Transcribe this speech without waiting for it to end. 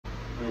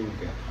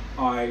Okay.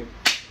 All right.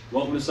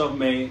 Welcome to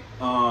Self-Made.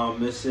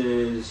 This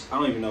is, I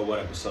don't even know what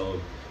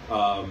episode.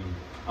 I'm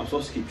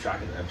supposed to keep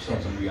track of the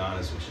episodes, I'm going to be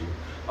honest with you.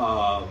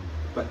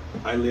 But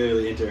I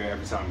literally enter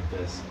every time with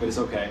this. But it's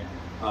okay.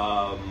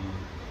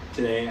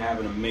 Today I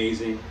have an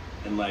amazing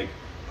and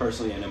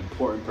personally an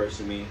important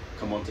person to me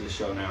come onto the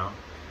show now.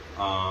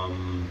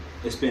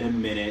 It's been a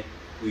minute.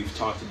 We've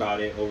talked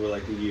about it over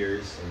the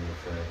years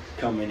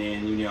coming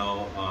in,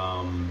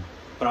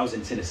 but I was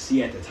in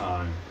Tennessee at the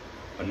time,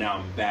 but now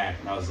I'm back,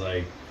 and I was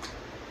like,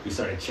 we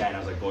started chatting. I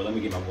was like, boy, let me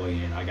get my boy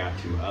in. I got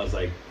to. I was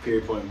like,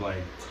 period, point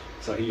blank.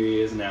 So here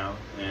he is now.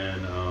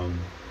 And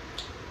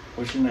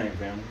what's your name,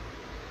 family?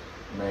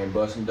 My name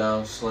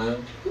Bussemdwn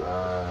Slim.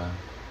 All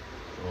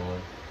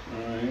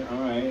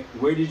right.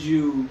 Where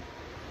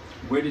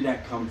did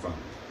that come from?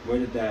 Where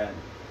did that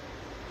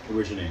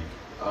originate?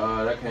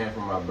 That came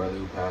from my brother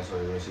who passed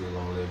away recently.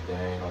 Long live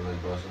Dang, long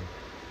live Bussem.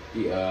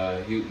 He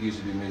used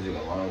to do music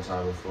a long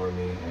time before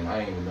me, and I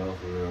didn't even know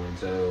for real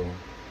until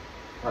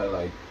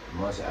probably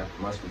months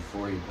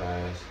before he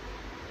passed.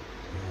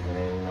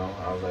 And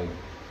I was like,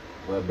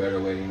 what better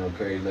way to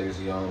carry his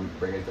legacy on,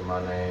 bring it to my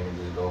name, and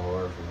just go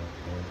hard for it.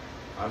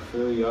 I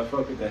feel you. I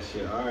fuck with that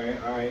shit. All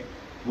right.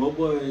 What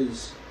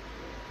was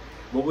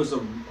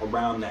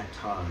around that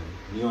time?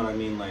 You know what I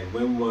mean?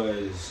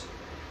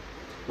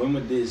 When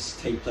would this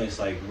take place?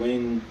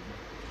 When,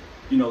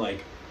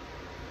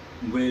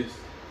 with,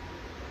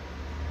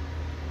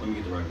 let me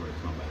get the right words,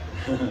 my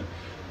bad.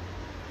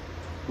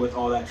 With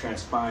all that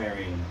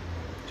transpiring,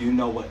 do you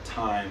know what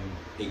time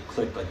it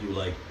clicked?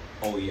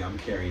 Oh yeah, I'm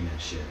carrying that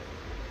shit.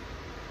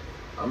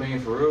 I mean,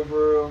 for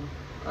real,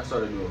 I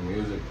started doing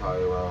music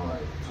probably around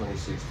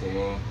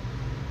 2016.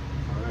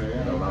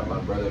 My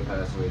brother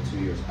passed away 2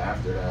 years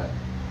after that.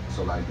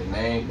 So that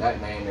name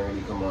didn't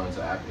really come on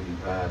until after he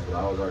passed, but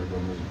I was already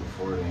doing music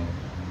before then.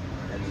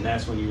 And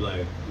that's when you ooh.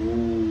 I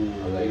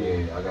was like,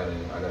 yeah, I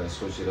gotta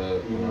switch it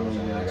up. You know what I'm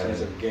saying? I gotta change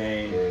the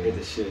game, get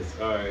the shits.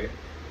 All right.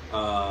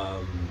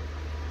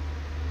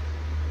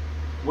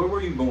 Where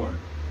were you born?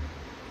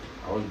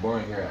 I was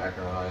born here at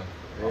Akron High,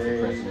 off of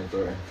Princeton and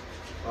Thornton.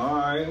 All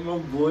right, my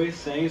boy,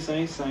 same.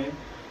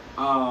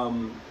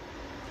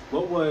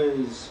 What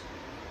was?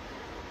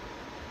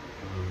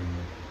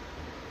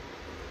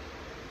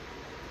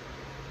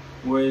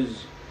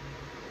 Was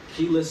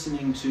he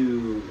listening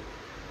to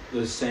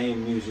the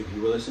same music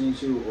you were listening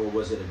to, or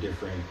was it a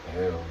different?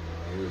 Hell no,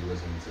 he was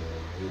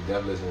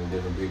definitely listening to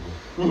different people.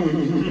 I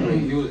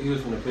mean, he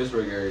was from the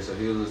Pittsburgh area, so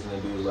he was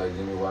listening to dudes like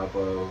Jimmy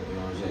Wapo, you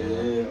know what I'm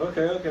saying? Yeah,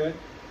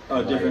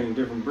 okay.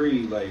 Different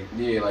breed,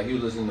 Yeah, he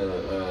was listening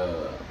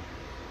to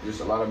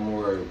just a lot of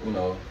more,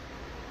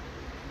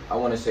 I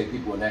want to say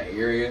people in that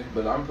area,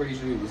 but I'm pretty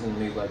sure he was listening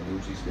to niggas like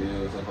Gucci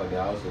still, stuff like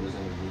that. I was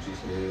listening to Gucci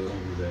still,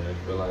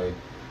 but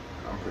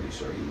I'm pretty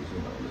sure he was,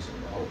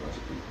 listening to a whole bunch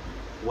of people.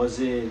 Was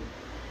it?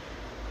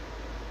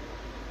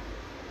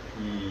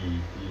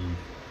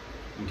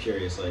 I'm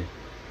curious.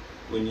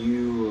 When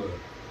you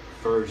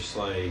first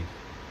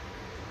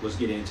was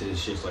getting into this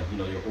shit,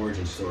 your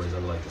origin stories, I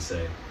would like to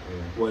say.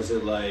 Yeah. Was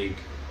it like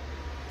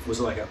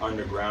an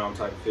underground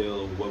type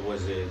feel? What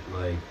was it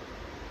like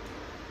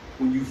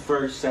when you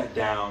first sat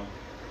down,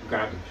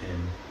 grabbed a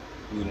pen,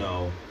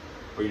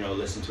 or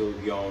listened to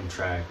your own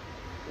track?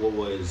 What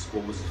was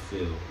the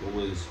feel?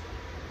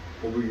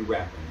 What were you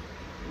rapping?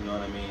 You know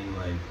what I mean?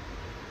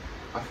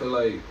 I feel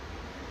like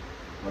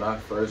when I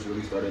first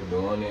really started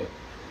doing it,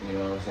 you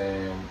know what I'm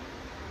saying?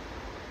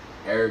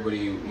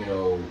 Everybody,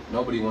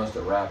 nobody wants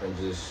to rap and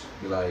just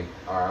be like,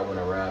 all right, I want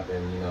to rap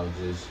and,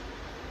 just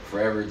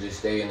forever just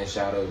stay in the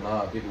shadows.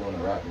 Nah, people want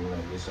to rap and,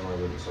 get somewhere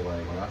with it. So,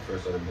 when I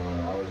first started doing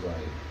it, I was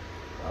like,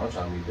 I'm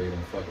trying to be bigger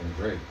than fucking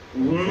Drake.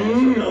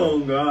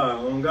 Oh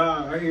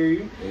God, I hear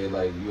you.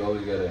 Yeah, you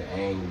always gotta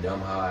aim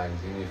dumb highs,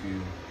 even if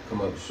you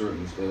come up short,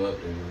 you still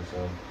up there.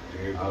 So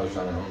I'm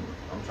trying to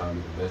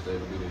be the best to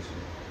ever do this shit.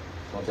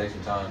 It's gonna take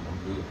some time. I'm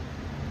good.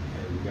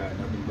 Yeah, we got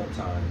nothing but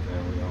time,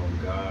 family. Oh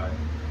God.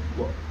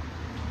 Well,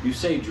 you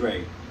say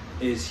Drake.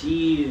 Is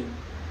he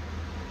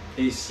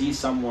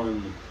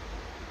someone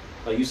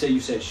you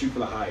said shoot for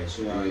the highest?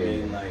 You know what I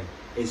mean?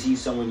 Is he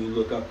someone you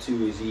look up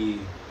to? Is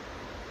he?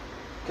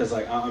 Because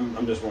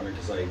I'm just wondering.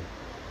 Because it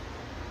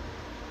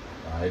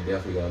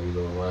definitely gotta be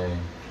Lil Wayne.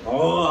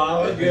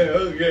 Oh, okay.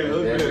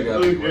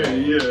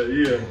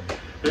 Yeah.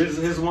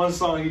 His one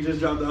song he just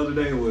dropped the other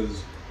day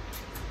was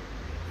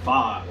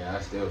fire. Yeah, I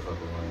still fuck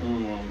with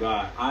Wayne. Oh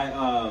God,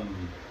 I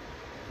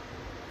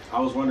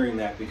was wondering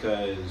that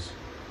because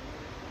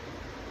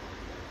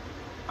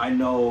I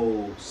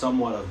know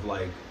somewhat of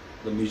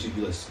the music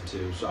you listen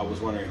to, so I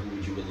was wondering who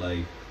you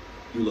would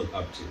you look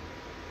up to.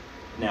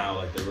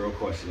 Now, the real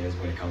question is,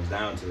 when it comes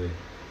down to it,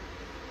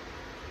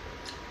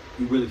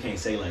 you really can't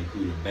say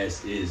who the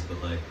best is,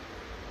 but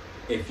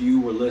if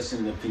you were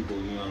listening to people,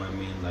 you know what I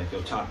mean,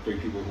 your top 3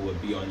 people who would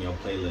be on your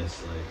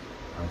playlist,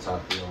 my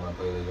top 3 on my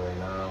playlist right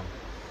now.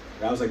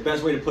 That was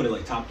best way to put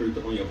it, top 3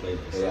 on your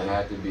playlist. It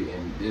had to be,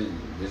 and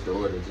this the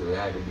order too. It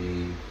had to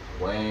be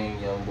Wayne,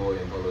 Youngboy,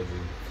 and Polo G.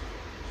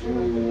 Shit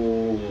like that.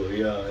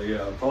 Ooh,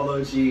 yeah.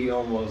 Polo G,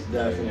 almost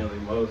definitely,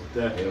 most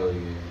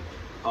definitely.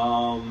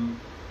 Hell yeah.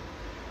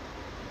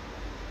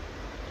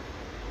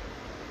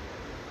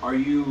 Are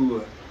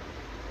you?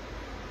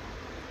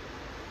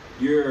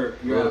 You're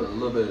a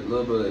little bit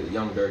of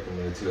Young Durk in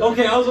there too.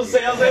 Okay, I was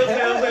like,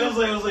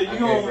 you I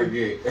can't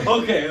forget.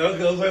 Okay, I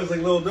was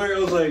like Lil Durk. I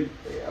was like,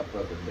 yeah, I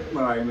fuck with that.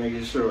 All right,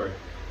 making sure.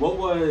 What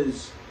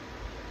was?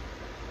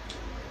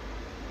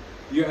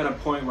 You're at a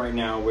point right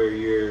now where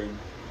you're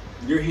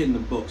hitting the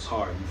books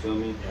hard. You feel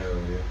me? Hell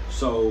yeah.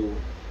 So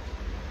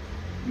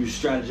you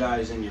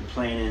strategizing, you're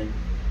planning.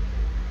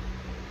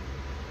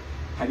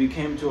 Have you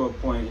came to a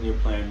point in your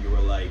plan you were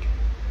like,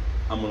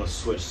 I'm gonna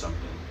switch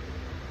something?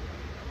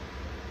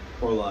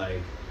 Or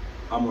like,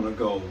 I'm gonna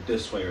go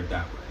this way or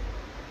that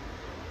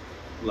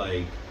way?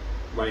 Like,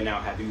 right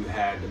now, have you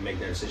had to make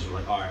that decision?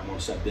 Like, all right, I'm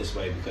gonna step this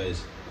way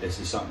because this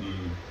is something.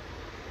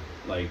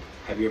 Like,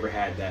 have you ever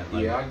had that?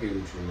 Like, yeah, I get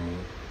what you mean.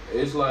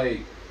 It's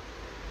like,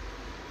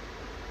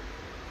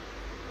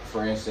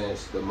 for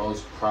instance, the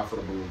most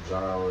profitable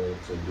genre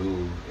to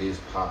do is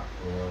pop.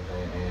 You know what I'm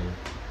saying? And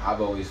I've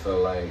always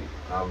felt like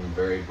I'm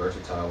very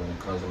versatile when it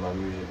comes to my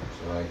music.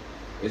 So like,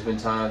 it's been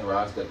times where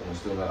I stepped in the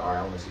studio like, all right,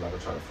 I want to see if I can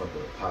try to fuck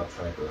with a pop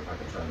track or if I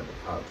can try to make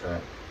a pop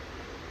track.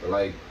 But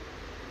like,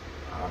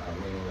 I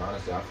mean,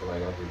 honestly, I feel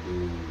like I could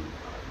do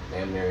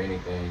damn near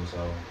anything.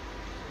 So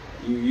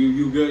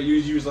you good? You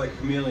use like a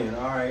chameleon.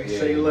 All right, yeah,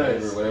 say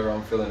less. Whatever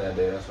I'm feeling that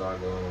day, that's what I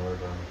go and work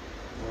on.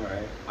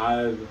 All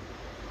right,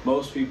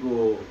 most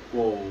people,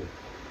 well,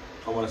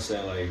 I want to say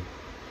like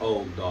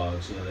old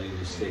dogs. You know, they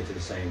just stick to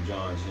the same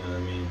genres. You know what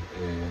I mean?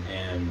 Yeah.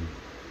 And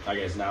I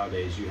guess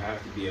nowadays you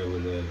have to be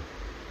able to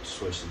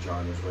switch the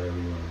genres, whatever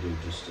you want to do,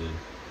 just to,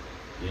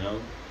 you know.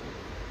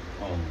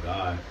 Oh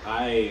God,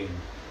 I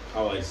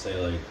always say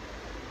like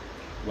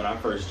when I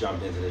first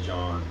jumped into the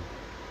genre,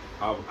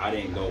 I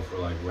didn't go for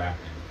like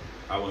rapping.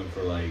 I went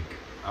for like,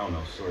 I don't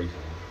know, storytelling.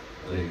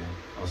 Like,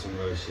 on some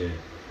real shit.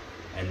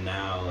 And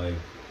now like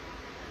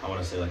I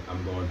want to say like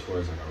I'm going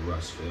towards like a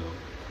Russ feel.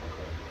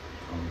 Okay.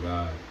 Oh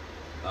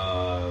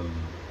God.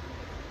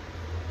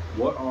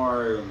 What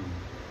are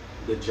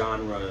the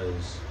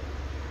genres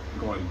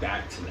going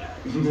back to that?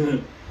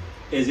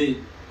 Is it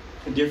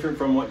different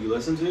from what you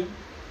listen to?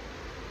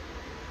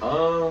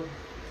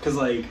 Cause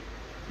like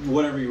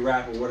whatever you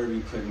rap or whatever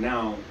you put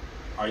out,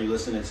 are you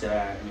listening to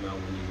that? You know,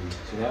 when you.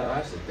 See,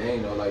 that's the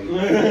thing though. Like,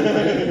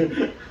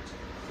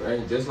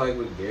 right, just like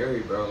with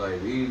Gary, bro.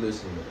 Like we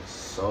listen to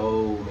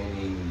so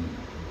many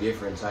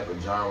different type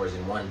of genres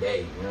in one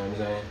day. You know what I'm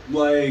saying?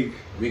 Like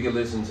we could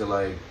listen to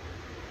like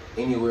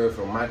anywhere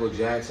from Michael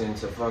Jackson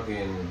to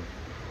fucking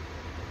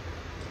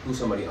who's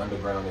somebody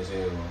underground as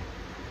hell.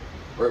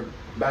 Or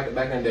back in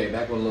the day,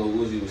 back when Lil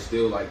Uzi was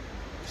still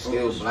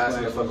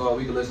blasting the fuck off,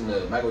 we could listen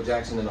to Michael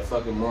Jackson in the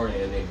fucking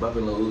morning and then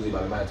bumping Lil Uzi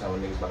by the night time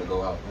when niggas about to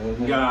go out. You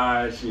know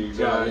got you.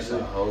 It's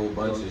a whole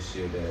bunch of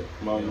shit that.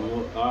 You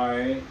know.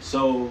 Alright,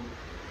 so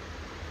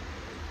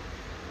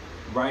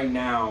right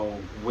now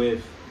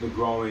with the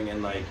growing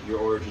and like your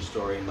origin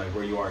story and like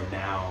where you are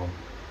now,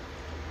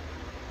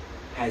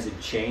 has it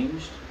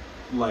changed?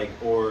 Like,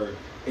 or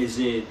is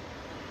it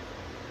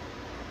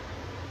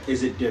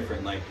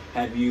different? Like,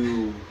 have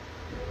you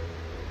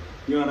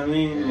know what I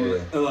mean?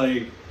 Yeah.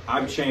 Like,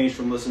 I've changed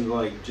from listening to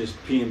like just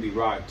P&B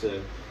rock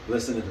to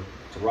listening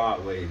to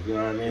Rod Wave. You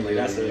know what I mean? Like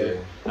that's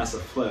a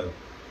flip.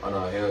 Oh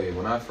no, hell yeah!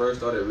 When I first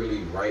started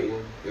really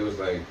writing, it was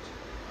like,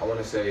 I want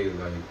to say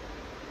like,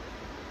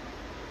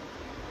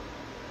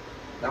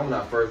 not when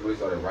I first really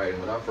started writing.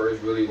 When I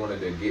first really wanted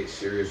to get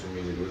serious with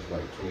music, it was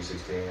like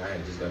 2016. I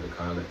had just got to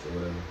college or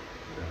whatever.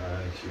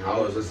 I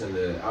was listening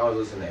to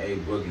A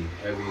Boogie,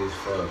 heavy as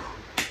fuck.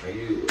 And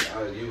you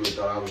would have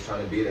thought I was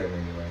trying to be that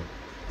nigga, like.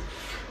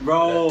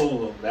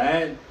 Bro,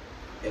 that.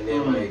 And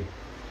then like,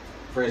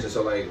 for instance,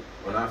 so like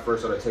when I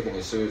first started taking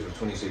it serious was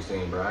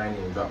 2016, bro. I didn't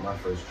even drop my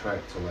first track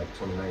till like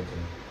 2019.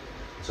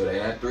 So in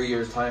that 3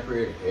 years time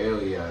period,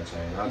 hell yeah, I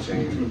changed. I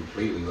changed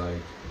completely,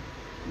 like.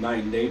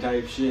 Night and day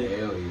type shit.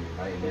 Hell yeah,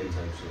 night and day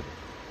type shit.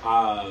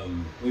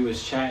 We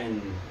was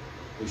chatting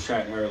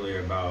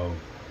earlier about.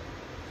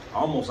 I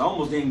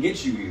almost didn't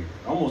get you here.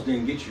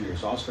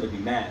 So I was gonna be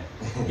mad.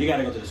 You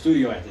gotta go to the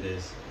studio after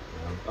this.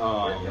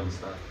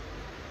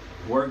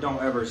 Work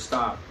don't ever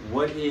stop.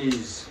 What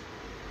is?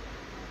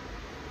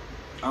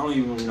 I don't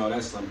even know.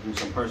 That's some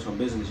personal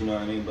business. You know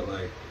what I mean? But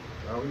like,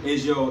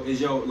 is your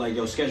like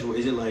your schedule?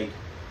 Is it like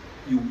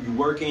you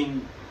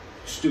working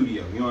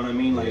studio? You know what I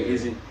mean? Like,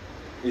 is it?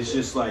 It's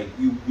just like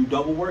you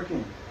double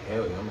working.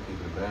 Hell yeah, I'm gonna keep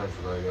it a band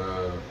for like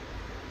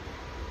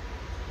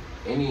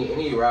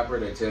any rapper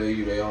that tell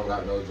you they don't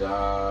got no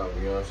job,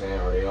 you know what I'm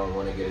saying, or they don't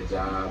want to get a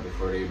job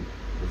before they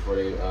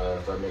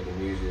start making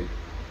music,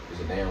 is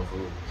a damn fool.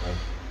 Like,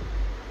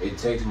 it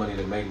takes money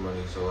to make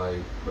money, so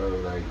like, bro,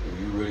 like if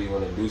you really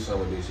want to do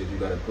something with this shit, you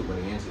gotta put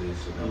money into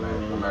this shit.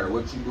 No matter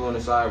what you do on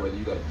the side, whether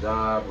you got a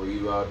job or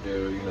you out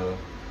there, you know,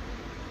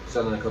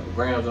 selling a couple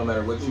grams, no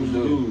matter what you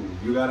do,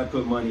 you gotta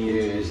put money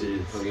into this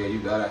shit. So yeah, you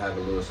gotta have a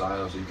little side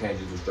hustle. You can't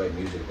just do straight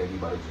music. Think you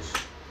about to just,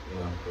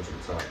 go to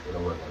the top. It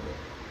don't work like that.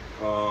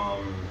 My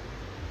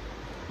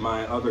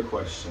other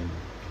question: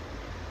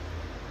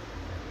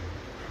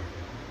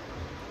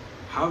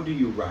 how do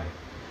you write?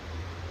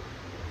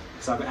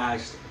 Because I've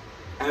asked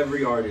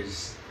every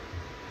artist,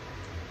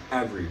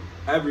 every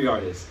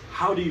artist,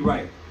 how do you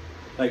write?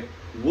 Like,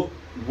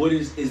 what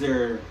is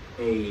there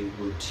a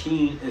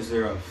routine? Is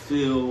there a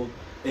feel?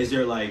 Is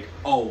there like,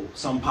 oh,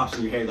 something pops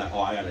in your head like,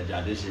 oh, I gotta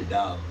jot this shit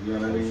down. You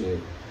know what I mean?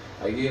 Shit.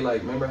 Like, yeah,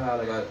 like, remember how,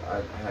 like,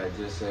 I had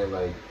just said,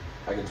 like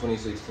in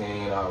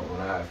 2016,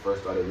 when I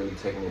first started really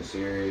taking it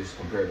serious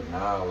compared to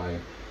now,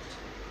 like,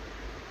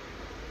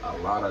 a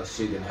lot of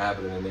shit didn't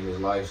happen in a nigga's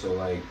life, so,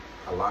 like,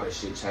 a lot of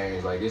shit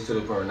changed. Like, it's to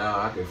the point now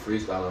I could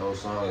freestyle a whole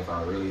song if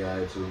I really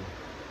had to.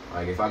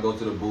 Like, if I go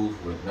to the booth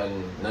with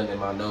nothing in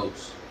my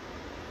notes,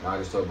 I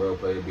just tell bro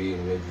play the beat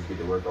and then just get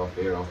to work off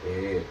the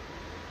head.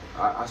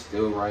 I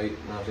still write, you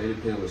know what I'm saying? It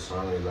depends what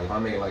song it is. Like, if I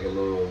make like a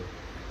little,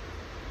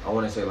 I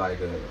want to say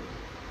like a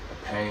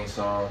pain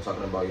song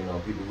talking about, you know,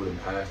 people who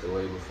have passed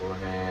away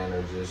beforehand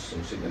or just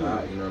some shit that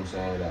I, you know what I'm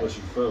saying? That, what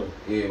you feel?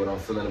 Yeah, what I'm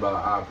feeling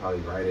about, I'll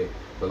probably write it.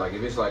 But like,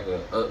 if it's like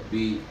a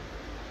upbeat,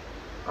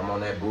 I'm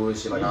on that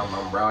bullshit, like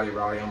I'm rowdy,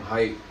 I'm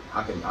hype,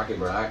 I can,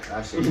 bro, I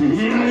shit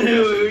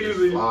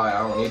just fly. I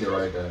don't need to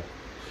write that.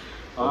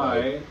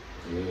 Alright. Like,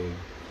 yeah.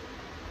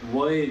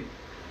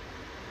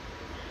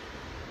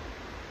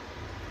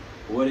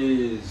 What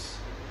is,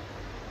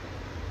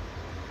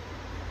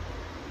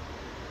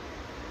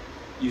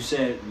 you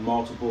said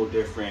multiple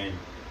different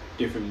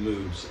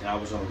moods, and I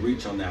was gonna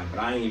reach on that, but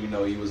I didn't even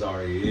know he was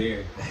already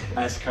there.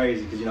 That's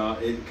crazy, because, you know,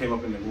 it came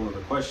up in one of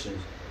the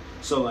questions.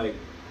 So, like,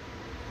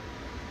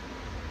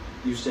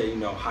 you say, you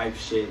know, hype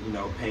shit, you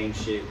know, pain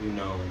shit, you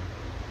know,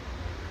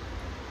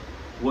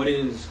 what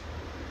is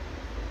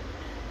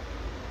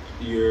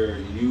your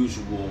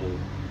usual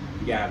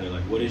gather?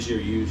 Like, what is your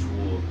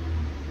usual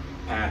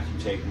path you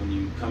take when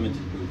you come into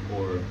the booth?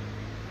 Or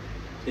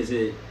is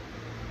it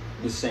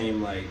the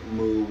same, like,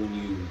 mood when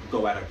you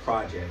go at a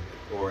project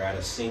or at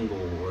a single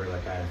or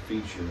like at a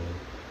feature?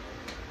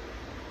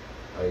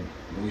 Like,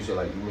 when you say,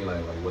 like, you mean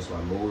like what's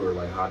my mood, or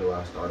like how do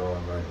I start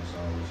on writing a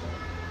song or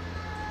something?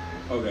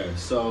 Okay,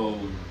 so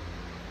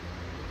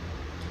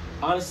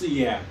honestly,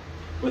 yeah,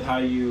 with how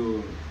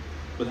you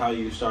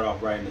start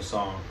off writing the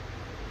song,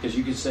 because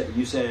you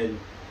said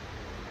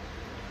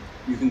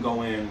you can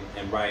go in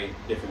and write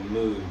different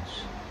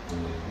moods,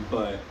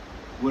 but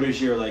what is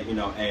your, like, you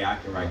know, hey, I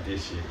can write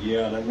this shit, you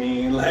know what I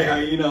mean?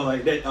 Like, you know,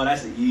 like that. Oh,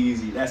 that's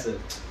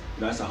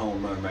a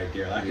home run right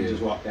there. I can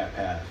just walk that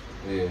path.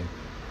 Yeah,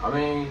 I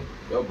mean,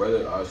 your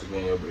brother, obviously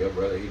being your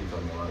brother, he can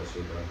tell me a lot of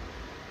shit, bro.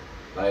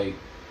 Like,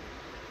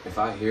 if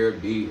I hear a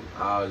beat,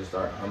 I'll just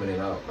start humming it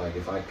out. Like,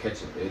 if I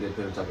catch it depends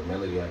on the type of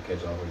melody I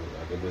catch off of it.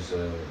 Like, if it's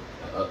an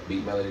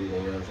upbeat melody,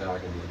 then, you know what I'm saying, I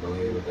can just go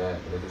ahead with that.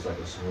 But if it's like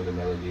a smoother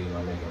melody, and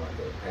I'm making like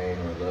a pain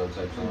or a love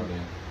type song,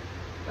 then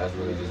that's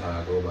really just how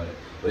I go about it.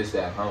 But it's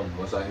that hum.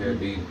 Once I hear a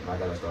beat, I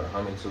gotta start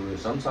humming to it.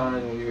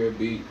 Sometimes when you hear a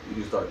beat, you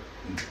just start,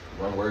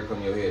 one word come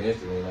in your head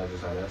instantly, and that's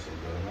just how that shit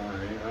goes.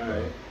 All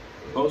right. Yeah.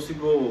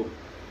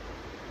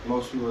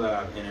 Most people that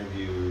I've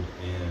interviewed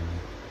and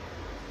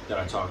that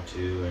I talked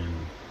to, and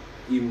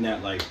even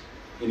that, like,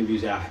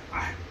 interviews that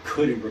I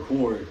couldn't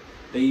record,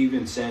 they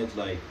even said,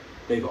 like,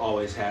 they've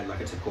always had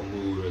like a typical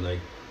mood, or, like,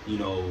 you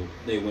know,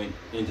 they went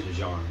into the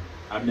genre.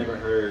 I've never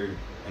heard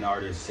an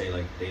artist say,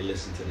 like, they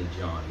listen to the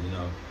genre, you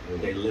know?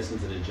 They listen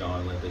to the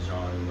genre, let the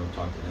genre, you know,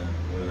 talk to them,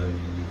 you know what I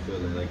mean? You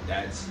feel it, like,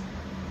 that's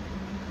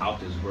out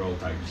this world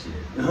type of shit.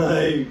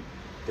 Like,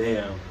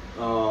 damn.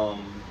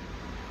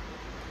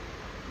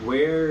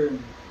 Where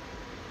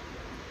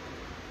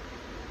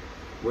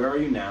are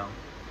you now?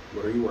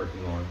 What are you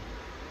working on?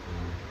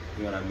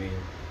 You know what I mean?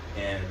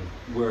 And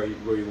where you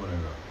want to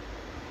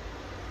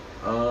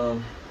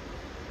go?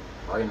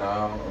 Right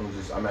now,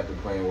 I'm at the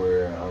point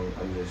where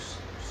I'm just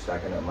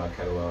stacking up my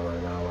catalog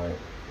right now. Like,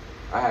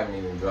 I haven't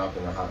even dropped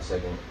in a hot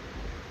second,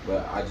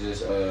 but I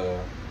just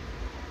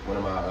one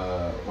of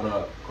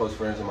my close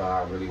friends of mine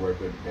I really work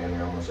with damn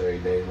near almost every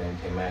day, his name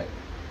K-Mac.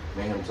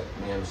 Me and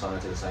him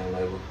signed to the same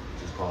label,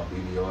 which is called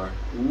BBR.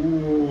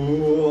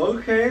 Ooh,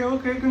 okay,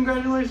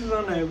 congratulations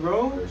on that,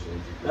 bro. Appreciate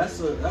you. That's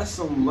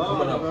some love.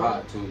 Coming up bro.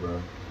 hot too,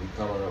 bro. We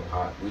coming up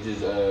hot. We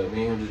just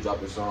me and him just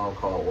dropped a song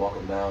called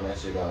Bussemdwn. That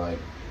shit got like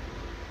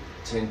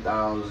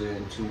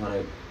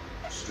 10,200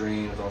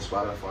 streams on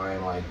Spotify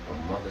in like a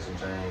month and some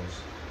change.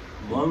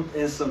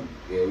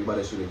 Yeah, we about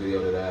to shoot a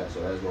video to that,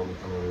 so that's gonna be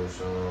coming real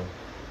soon.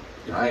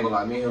 I ain't gonna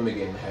lie, me and him been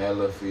getting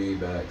hella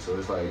feedback, so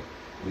it's like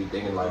we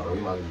thinking like, bro, we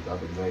might just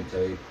drop a joint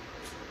tape,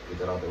 get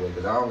that out the way,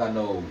 because I don't got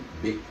no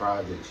big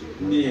projects yet.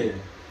 You know? Yeah.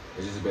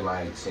 It's just been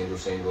like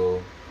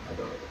single, like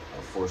a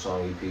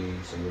 4-song EP,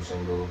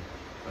 single.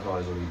 That's all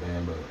it's really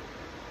been, but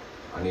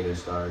I need to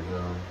start, you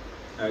know,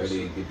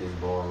 really get this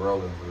ball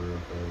rolling for real,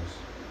 cause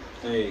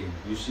hey,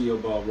 you see your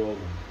ball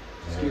rolling.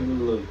 Just give it a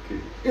little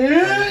kick.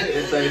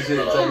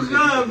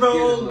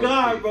 Oh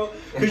God, bro.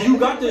 Because you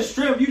got this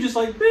strength. You just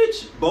like,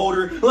 bitch,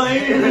 boulder.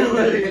 Like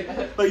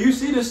you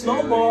see the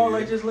snowball,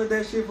 like, just let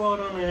that shit fall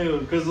down the hill.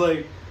 Because,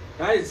 like,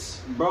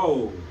 that's,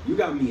 bro, you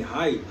got me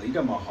hyped. Like, you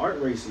got my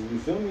heart racing. You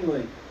feel me?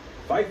 Like,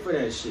 fight for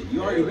that shit.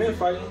 You already been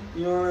fighting.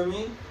 You know what I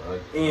mean?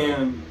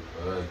 And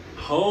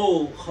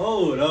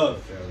hold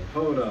up,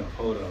 fella.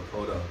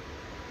 Hold up.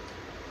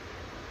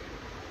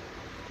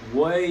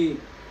 What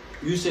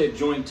you said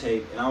joint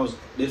tape, and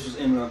this was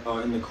in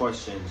the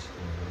questions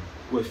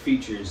with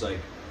features. Like,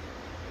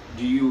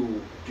 do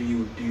you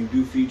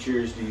do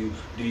features? Do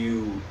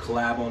you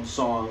collab on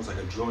songs, like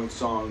a joint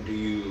song? Do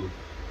you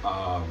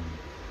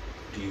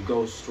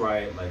ghost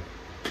write? Like,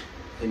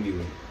 hit me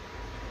with it.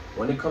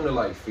 When it comes to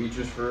like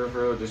features for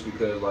real, just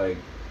because like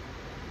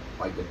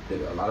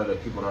a lot of the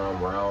people that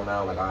I'm around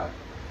now, like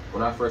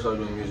when I first started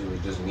doing music, it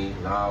was just me.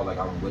 Now like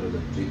I'm with a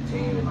legit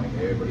team and like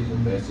everybody's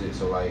invested.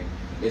 So like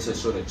it's a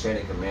sort of chain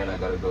of command I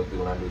gotta go through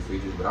when I do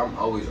features. But I'm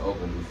always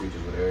open to do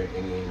features with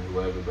any and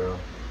whoever, bro.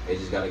 It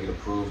just gotta get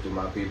approved through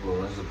my people. And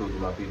once it's approved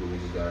through my people, we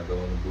just gotta go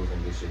in the booth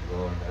and get shit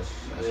going. That's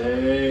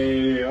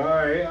hey, all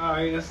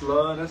right, that's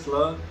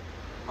love.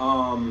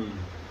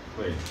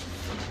 Wait.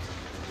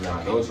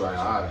 Nah, ghostwrite.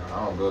 I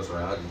don't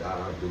ghostwrite. I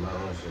do my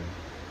own shit.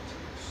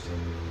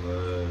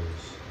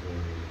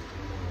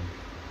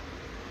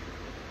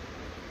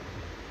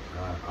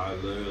 I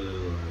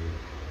literally like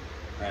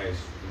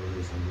asked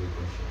really some good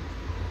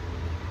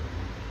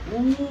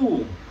questions.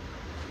 Ooh.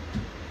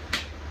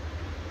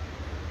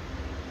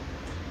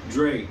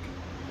 Drake.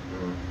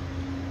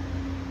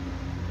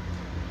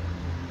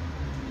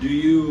 Do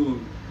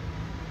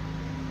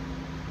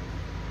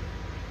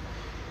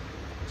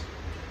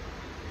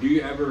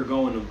you ever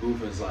go in the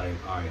booth and it's like,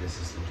 alright, this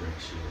is some Drake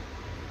shit?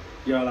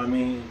 You know what I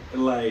mean?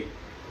 Like,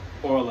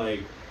 or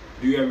like,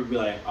 do you ever be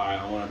like, alright,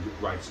 I want to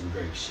write some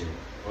Drake shit?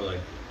 Or like,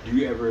 do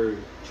you ever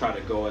try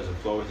to go as a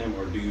flow with him,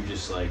 or do you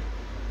just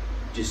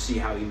see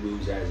how he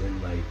moves as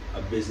in like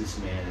a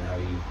businessman and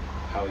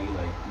how he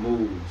like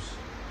moves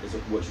is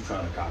what you're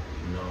trying to copy?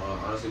 No,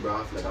 honestly, bro,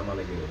 I feel like I'm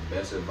gonna get the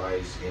best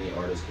advice any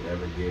artist could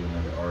ever give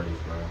another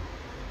artist, bro.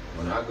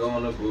 When I go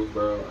in the booth,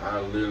 bro,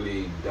 I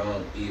literally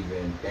don't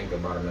even think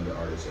about another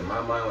artist. In my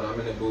mind, when I'm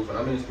in the booth, when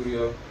I'm in the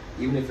studio,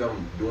 even if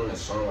I'm doing a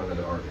song with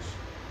another artist,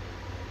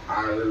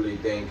 I literally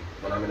think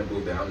when I'm in the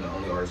booth that I'm the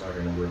only artist out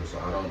here in the world. So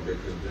I don't,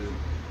 because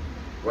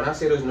when I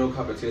say there's no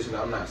competition,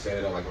 I'm not saying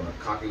it on like on a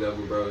cocky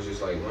level, bro. It's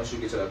just like once you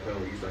get to that point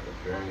where you start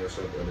comparing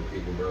yourself to other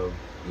people, bro,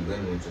 you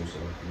limiting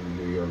yourself.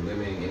 You're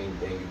limiting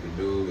anything you can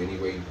do, any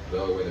way you can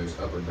go, whether it's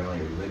up or down.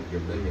 You're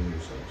limiting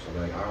yourself. So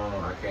like I don't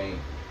know, I can't.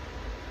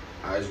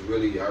 I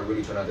really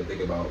try not to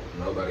think about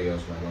nobody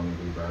else when I go in the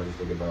booth, bro. I just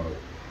think about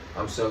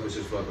I'm selfish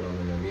as fuck when I'm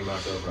in there. Me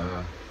myself,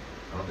 I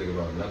don't think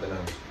about nothing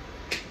else.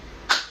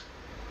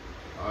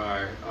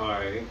 All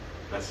right.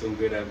 That's some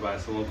good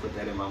advice. Someone put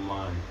that in my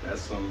mind.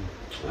 That's some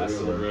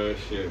real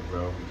shit,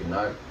 bro. You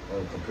cannot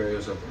compare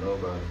yourself to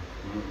nobody.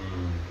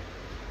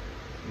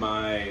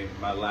 My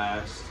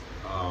last,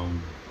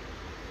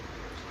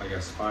 I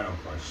guess, final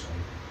question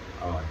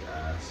I would like to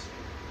ask.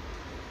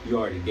 You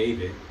already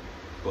gave it,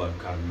 but I'm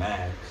kind of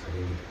mad because I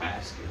didn't get to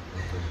ask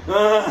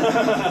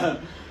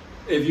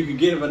it. If you could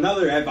give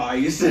another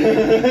advice to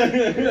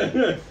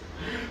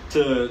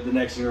the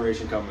next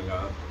generation coming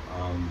up,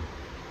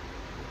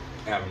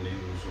 avenues,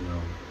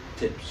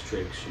 tips,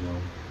 tricks,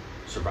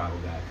 survival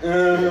guide.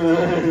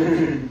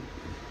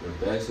 The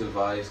best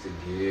advice to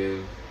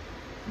give,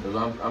 because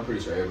I'm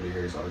pretty sure everybody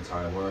hears this all the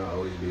time. One,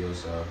 always be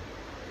yourself.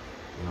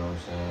 You know what I'm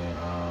saying?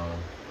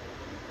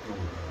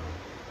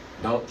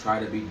 Don't try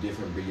to be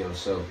different, be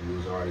yourself. You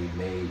was already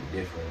made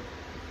different.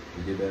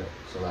 You get that?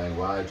 So like,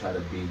 why try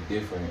to be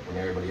different when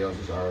everybody else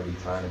is already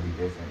trying to be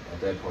different? At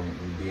that point,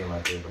 you being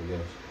like everybody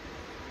else.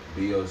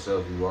 Be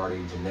yourself. You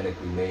already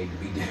genetically made to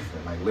be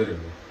different. Like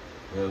literally.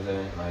 You know what I'm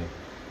saying? Like,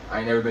 I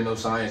ain't never been no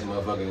science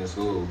motherfucker in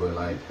school, but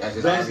like that's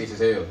just obvious as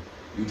hell.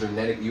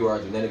 You are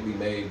genetically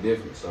made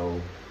different. So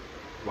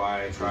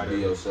why try to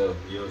be yourself?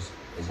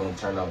 It's gonna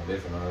turn out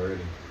different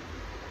already.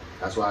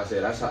 That's why I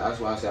said I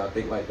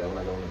think like that when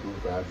I go in the booth.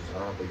 But I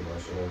don't think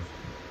about shit else.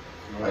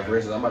 Right. Like for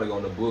instance, I'm about to go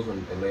in the booth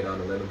and lay down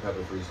the Lemon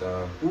Pepper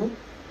freestyle.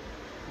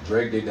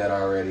 Drake did that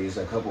already. It's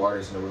a couple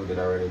artists in the room did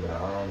already, but I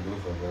don't do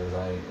it for because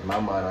in my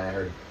mind I ain't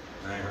heard it.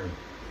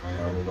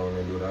 I'm going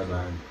to do what I do.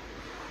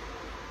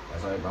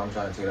 That's like, I'm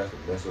trying to tell you that's the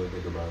best way to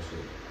think about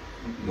shit.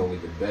 You're going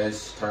to get the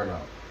best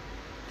turnout.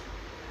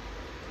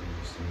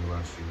 Just think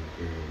about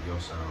you, your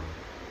sound.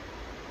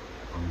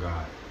 On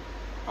God.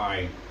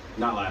 Alright,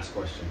 not last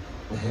question.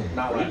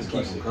 Not last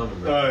question.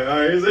 Coming,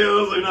 alright,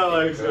 seriously, not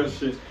last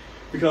question.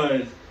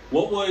 Because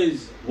what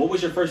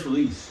was your first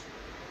release?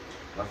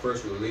 My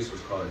first release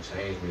was called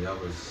Change Me. I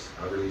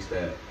released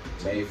that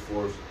May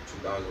 4th,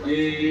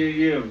 2019.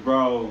 Yeah,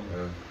 bro.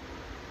 Yeah.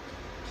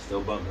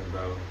 Still bumping,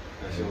 bro.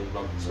 That shit was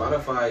bumping.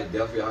 Spotify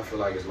definitely, I feel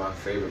like, is my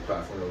favorite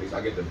platform to release.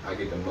 I get the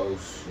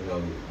most,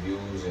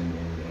 views and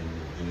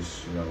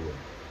just,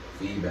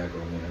 feedback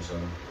on there. So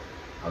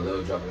I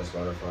love dropping on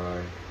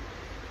Spotify.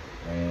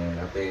 And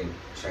I think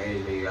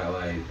Change Me got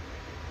like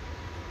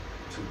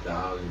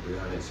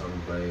 2,300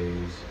 something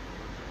plays.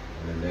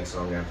 And the next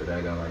song after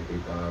that got like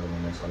 3,000. And the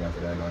next song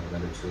after that got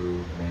another 2.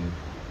 And then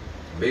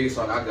biggest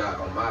song I got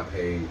on my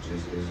page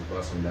is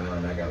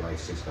Bussemdwn. I got like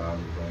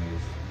 6,000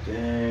 plays.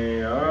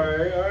 Dang,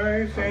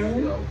 alright, fam.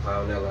 You know,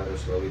 climb that ladder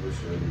slowly but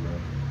surely, bro.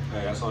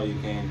 Hey, that's all you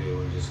can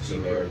do, and just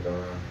Keep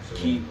marathon.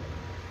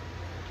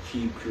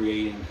 Keep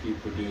creating,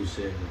 keep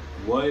producing.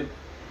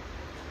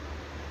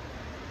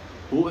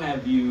 Who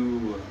have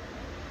you,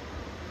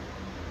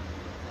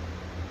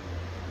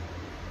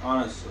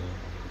 honestly,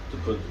 to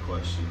put the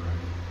question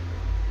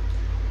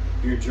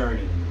right, your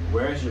journey,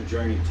 where has your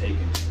journey taken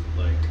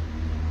you? Like,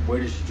 where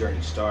does your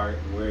journey start?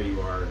 Where you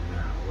are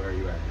now? Where are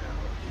you at now?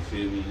 You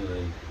feel me?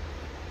 Like,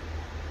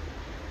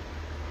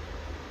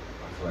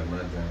 I feel like my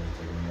journey's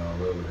taking me all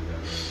over the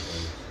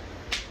goddamn.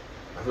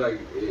 I feel like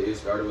it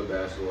started with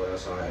basketball.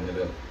 That's how I ended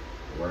up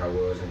where I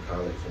was in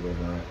college and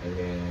whatnot. And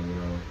then, you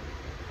know,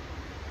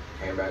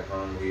 came back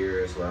home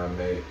here. That's where I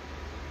met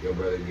your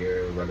brother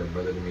Gary, who's like a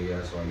brother to me.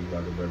 That's why you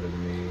like a brother to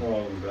me.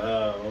 oh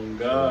God, oh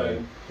God. So,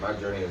 like, my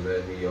journey has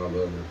led me all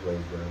over the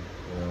place, bro. You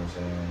know what I'm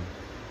saying?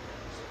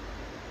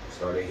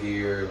 Started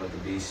here, went to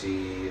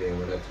DC, then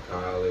went up to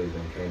college,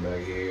 and came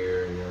back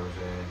here. You know what I'm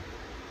saying?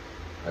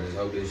 I just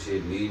hope this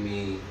shit leave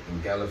me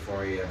in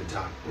California at the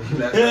top.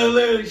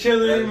 Literally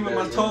chilling with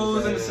my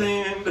toes in the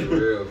sand. For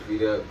real,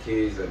 feed up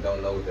kids that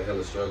don't know what the hell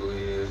a struggle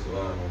is.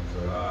 Oh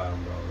God,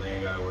 bro, they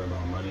ain't gotta worry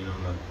about money, no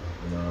nothing.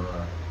 No,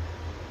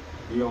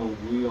 We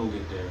don't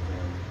get there,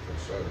 man. for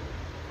sure.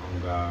 Oh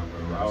God,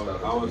 bro.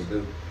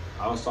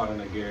 I was talking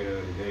to Gary the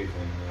other day,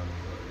 fam.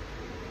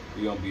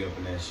 We gonna be up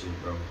in that shit,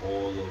 bro.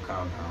 Whole little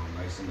compound,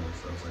 nice and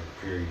nuts. I was like,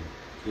 period.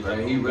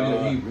 Like, he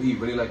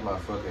really like my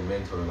fucking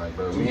mentor. Like,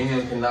 bro, me and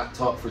him cannot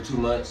talk for 2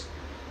 months,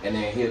 and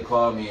then he'll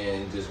call me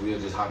and we'll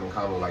just hop in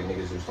convo like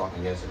niggas was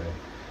talking yesterday.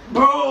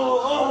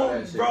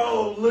 Bro, Shit,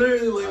 bro,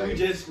 literally, like,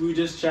 we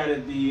just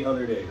chatted the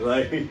other day,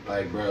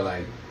 like, bro,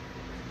 like,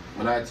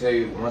 when I tell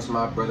you, once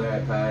my brother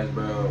had passed,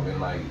 bro,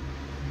 and like,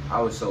 I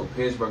was so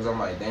pissed, bro, because I'm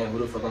like, damn, who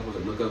the fuck I'm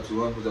supposed to look up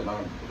to? I'm supposed to,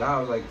 my guy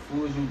was like,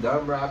 fool, is you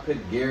dumb, bro? I put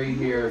Gary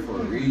here for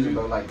a reason,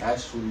 bro. Like,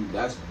 that's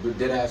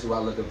dead ass who I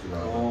look up to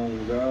now, bro. Oh,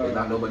 God. It's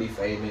not nobody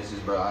famous,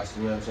 it's, bro, you know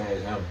what I'm saying,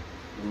 it's him.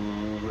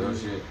 Real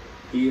shit.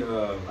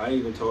 I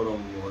even told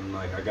him when,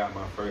 like, I got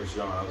my first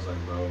job, I was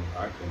like, bro,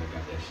 I couldn't have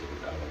got that shit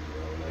without him,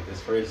 bro. Like,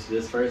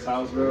 this first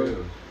house,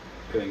 bro,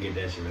 couldn't get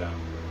that shit without him,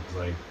 bro. It's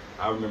like,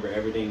 I remember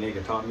everything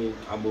nigga taught me.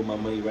 I moved my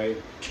money right,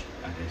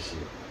 got that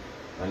shit.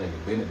 That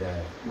nigga been a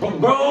dad. Bro,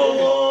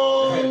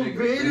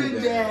 been a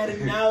dad,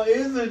 and now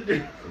is a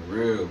dad. For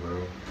real,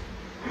 bro.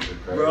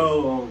 Bro,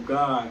 oh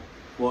God.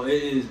 Well,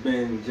 it has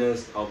been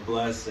just a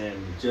blessing,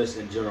 just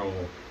in general,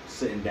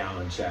 sitting down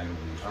and chatting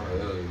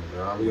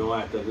with you. We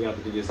have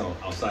to do this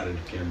outside of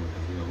the camera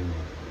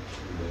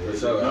because For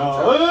sure.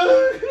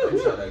 I'm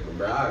trying to,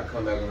 bro. I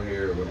come back on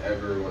here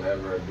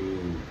whenever I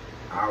do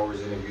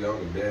hours interview. I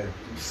don't give a damn.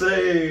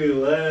 Say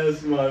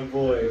less, my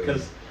boy,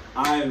 because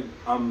I'm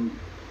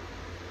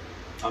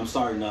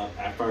starting up.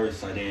 At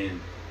first, I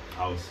didn't.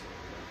 I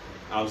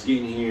was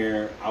getting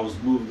here. I was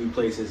moving through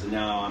places, and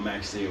now I'm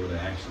actually able to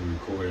actually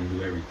record and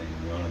do everything.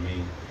 You know what I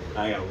mean?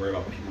 I ain't got to worry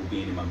about people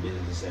being in my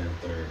business and a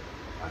third.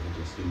 I can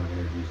just do my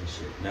interviews and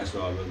shit. And that's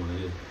what I really want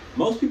to do.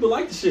 Most people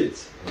like the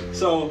shits.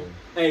 So,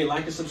 hey,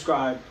 like and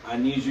subscribe. I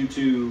need you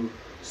to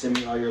send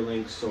me all your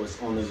links so it's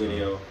on the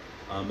video.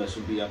 This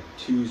will be up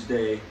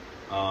Tuesday.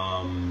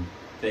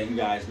 Thank you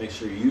guys. Make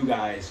sure you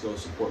guys go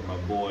support my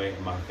boy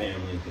and my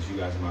family because you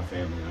guys are my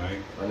family, all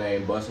right? My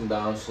name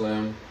Bussemdwn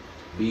Slim,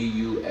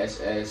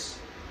 BUSSEMDWM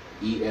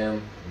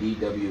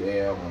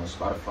on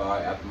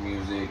Spotify, Apple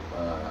Music,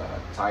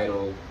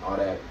 Tidal, all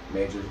that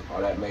major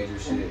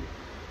shit.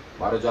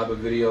 About to drop a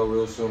video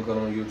real soon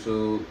coming on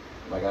YouTube.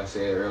 Like I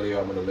said earlier,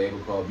 I'm with a label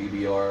called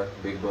BBR,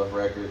 Big Buff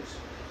Records.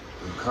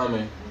 We're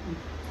coming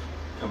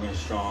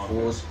Strong.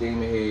 full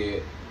steam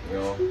ahead. You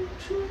know?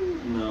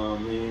 No, I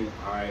mean,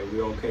 all right, we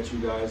gonna catch you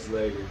guys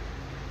later.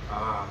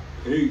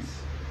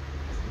 Peace.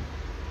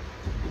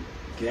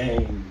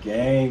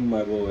 Gang,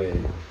 my boy.